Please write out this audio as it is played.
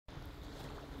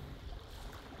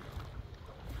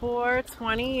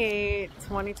4/28,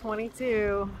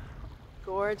 2022.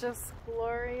 Gorgeous,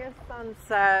 glorious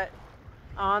sunset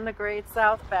on the Great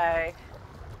South Bay.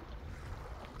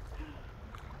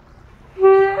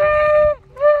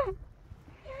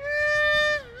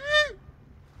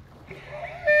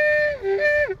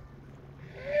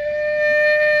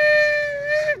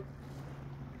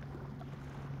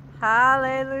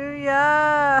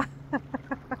 Hallelujah!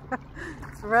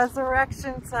 It's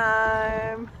resurrection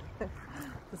time.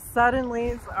 The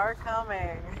suddenlies are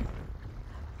coming.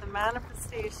 The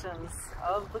manifestations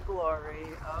of the glory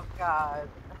of God.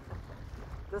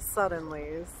 The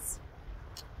suddenlies.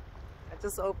 I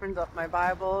just opened up my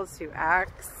Bible to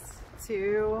Acts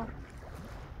 2,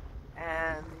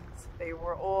 and they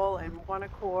were all in one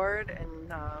accord.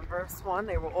 In verse 1,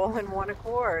 they were all in one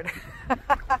accord.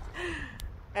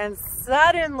 And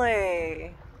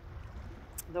suddenly,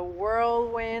 the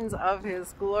whirlwind of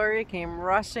his glory came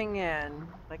rushing in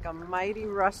like a mighty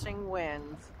rushing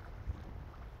wind.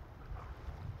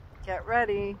 Get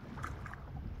ready.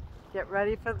 Get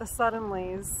ready for the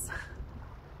suddenlies.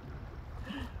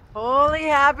 Holy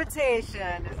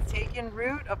habitation is taking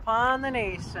root upon the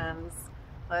nations.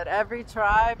 Let every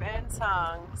tribe and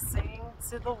tongue sing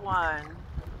to the one.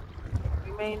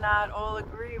 We may not all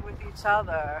agree with each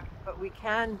other, but we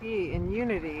can be in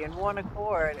unity and one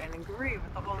accord and agree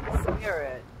with the Holy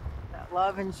Spirit that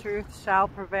love and truth shall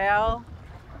prevail.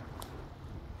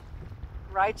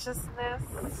 Righteousness,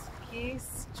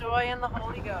 peace, joy in the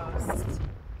Holy Ghost.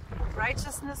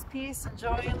 Righteousness, peace, and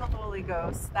joy in the Holy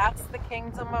Ghost. That's the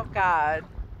kingdom of God.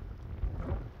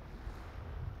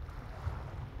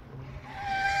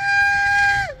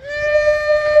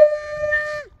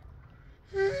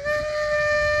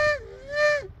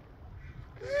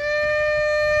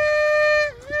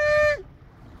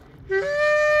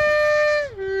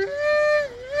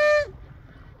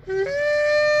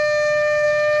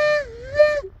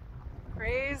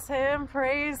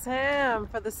 Praise him,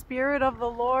 for the Spirit of the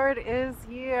Lord is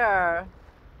here.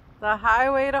 The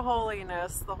highway to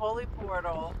holiness, the holy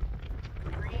portal,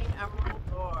 the green emerald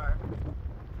door.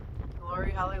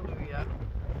 Glory, hallelujah.